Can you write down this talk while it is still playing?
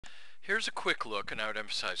Here's a quick look, and I would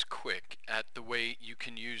emphasize quick, at the way you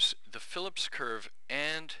can use the Phillips curve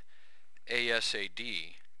and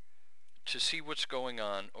ASAD to see what's going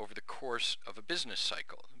on over the course of a business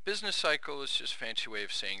cycle. A business cycle is just a fancy way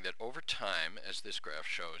of saying that over time, as this graph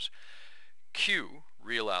shows, Q,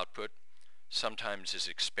 real output, sometimes is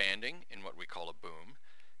expanding in what we call a boom,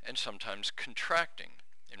 and sometimes contracting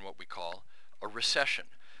in what we call a recession.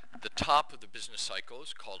 The top of the business cycle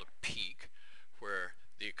is called a peak, where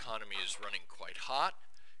the economy is running quite hot,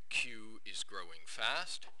 Q is growing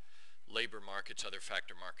fast, labor markets, other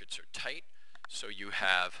factor markets are tight, so you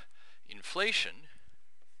have inflation,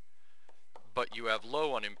 but you have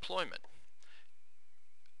low unemployment.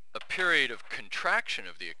 A period of contraction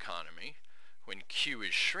of the economy, when Q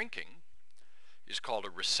is shrinking, is called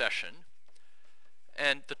a recession,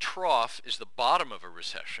 and the trough is the bottom of a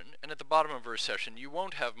recession, and at the bottom of a recession you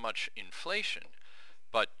won't have much inflation,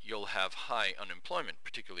 but you'll have high unemployment,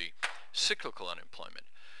 particularly cyclical unemployment.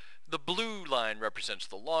 The blue line represents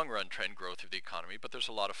the long-run trend growth of the economy, but there's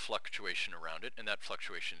a lot of fluctuation around it, and that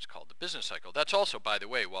fluctuation is called the business cycle. That's also, by the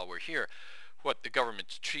way, while we're here, what the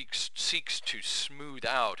government seeks to smooth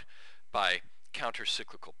out by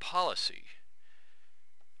counter-cyclical policy.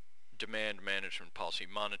 Demand management policy,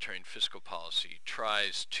 monetary and fiscal policy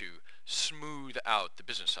tries to smooth out the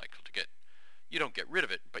business cycle to get, you don't get rid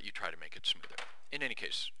of it, but you try to make it smoother. In any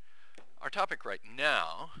case, our topic right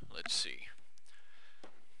now, let's see.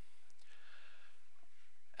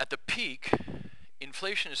 At the peak,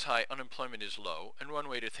 inflation is high, unemployment is low, and one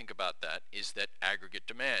way to think about that is that aggregate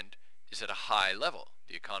demand is at a high level.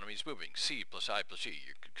 The economy is moving, C plus I plus E.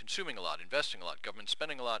 You're consuming a lot, investing a lot, government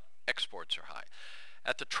spending a lot, exports are high.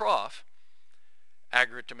 At the trough,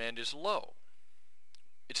 aggregate demand is low.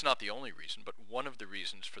 It's not the only reason, but one of the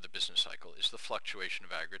reasons for the business cycle is the fluctuation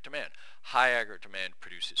of aggregate demand. High aggregate demand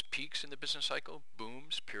produces peaks in the business cycle,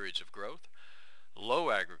 booms, periods of growth. Low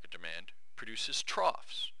aggregate demand produces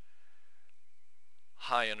troughs.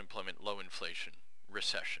 High unemployment, low inflation,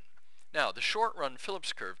 recession. Now, the short-run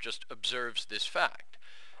Phillips curve just observes this fact,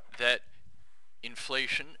 that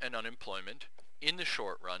inflation and unemployment in the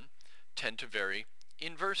short run tend to vary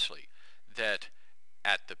inversely, that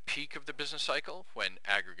at the peak of the business cycle, when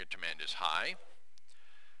aggregate demand is high,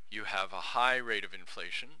 you have a high rate of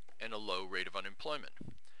inflation and a low rate of unemployment.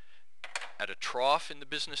 At a trough in the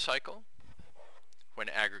business cycle, when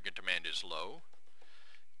aggregate demand is low,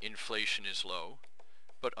 inflation is low,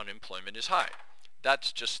 but unemployment is high.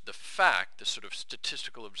 That's just the fact, the sort of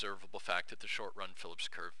statistical observable fact that the short-run Phillips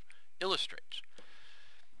curve illustrates.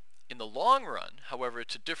 In the long run, however,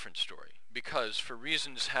 it's a different story, because for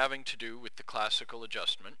reasons having to do with the classical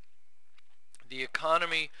adjustment, the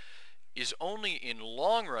economy is only in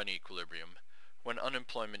long-run equilibrium when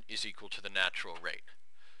unemployment is equal to the natural rate.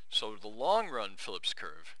 So the long-run Phillips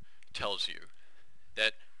curve tells you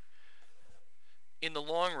that in the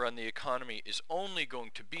long run, the economy is only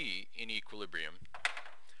going to be in equilibrium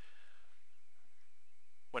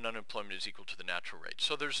when unemployment is equal to the natural rate.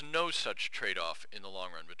 So there's no such trade-off in the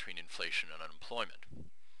long run between inflation and unemployment.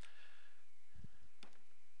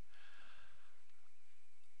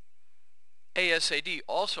 ASAD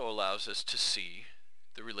also allows us to see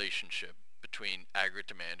the relationship between aggregate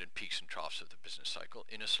demand and peaks and troughs of the business cycle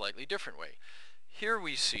in a slightly different way. Here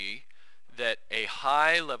we see that a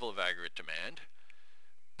high level of aggregate demand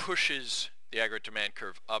pushes the aggregate demand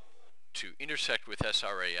curve up to intersect with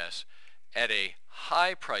SRAS at a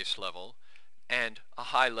high price level and a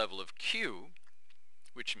high level of Q,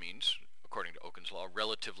 which means, according to Okun's law,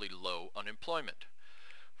 relatively low unemployment.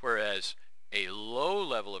 Whereas a low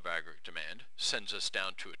level of aggregate demand sends us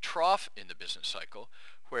down to a trough in the business cycle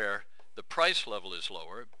where the price level is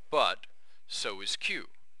lower, but so is Q.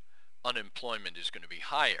 Unemployment is going to be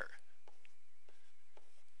higher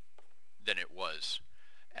than it was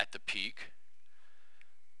at the peak.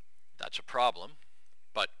 That's a problem,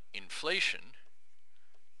 but inflation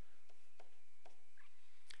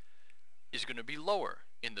is going to be lower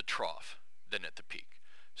in the trough than at the peak.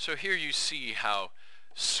 So here you see how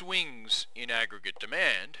swings in aggregate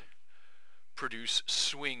demand produce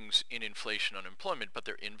swings in inflation unemployment, but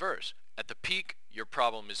they're inverse. At the peak, your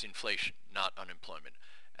problem is inflation, not unemployment.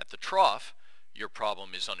 At the trough, your problem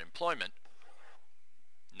is unemployment,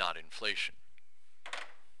 not inflation.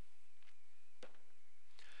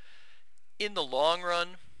 In the long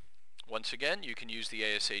run, once again, you can use the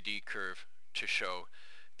ASAD curve to show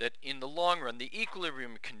that in the long run, the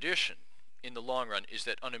equilibrium condition in the long run is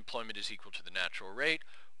that unemployment is equal to the natural rate,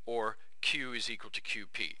 or Q is equal to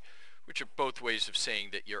QP, which are both ways of saying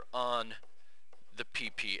that you're on the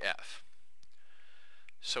PPF.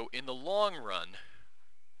 So in the long run,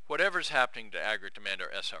 whatever's happening to aggregate demand or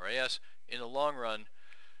SRAS, in the long run,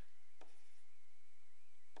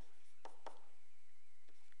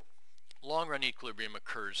 equilibrium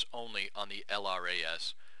occurs only on the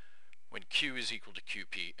LRAS when Q is equal to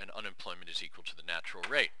QP and unemployment is equal to the natural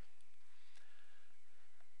rate.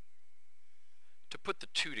 To put the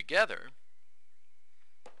two together,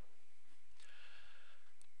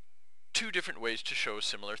 two different ways to show a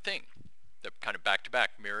similar thing. They're kind of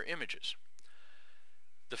back-to-back mirror images.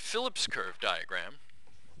 The Phillips curve diagram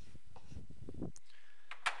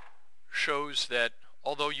shows that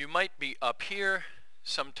although you might be up here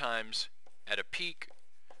sometimes at a peak,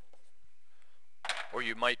 or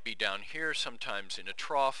you might be down here sometimes in a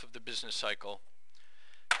trough of the business cycle,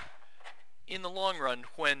 in the long run,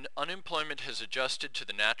 when unemployment has adjusted to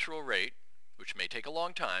the natural rate, which may take a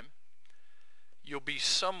long time, you'll be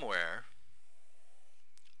somewhere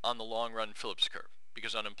on the long run Phillips curve,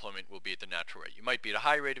 because unemployment will be at the natural rate. You might be at a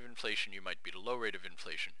high rate of inflation, you might be at a low rate of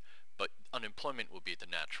inflation, but unemployment will be at the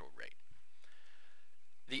natural rate.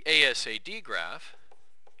 The ASAD graph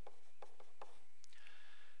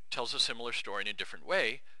tells a similar story in a different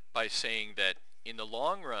way by saying that in the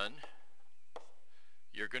long run,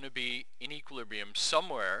 you're going to be in equilibrium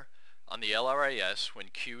somewhere on the LRAS when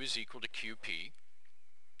Q is equal to QP.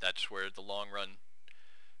 That's where the long run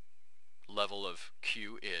level of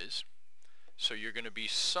Q is. So you're going to be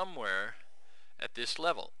somewhere at this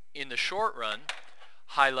level. In the short run,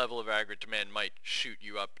 high level of aggregate demand might shoot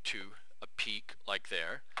you up to a peak like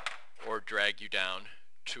there, or drag you down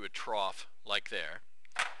to a trough like there.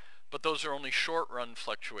 But those are only short run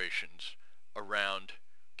fluctuations around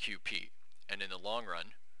QP. And in the long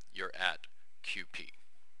run, you're at QP,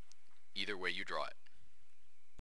 either way you draw it.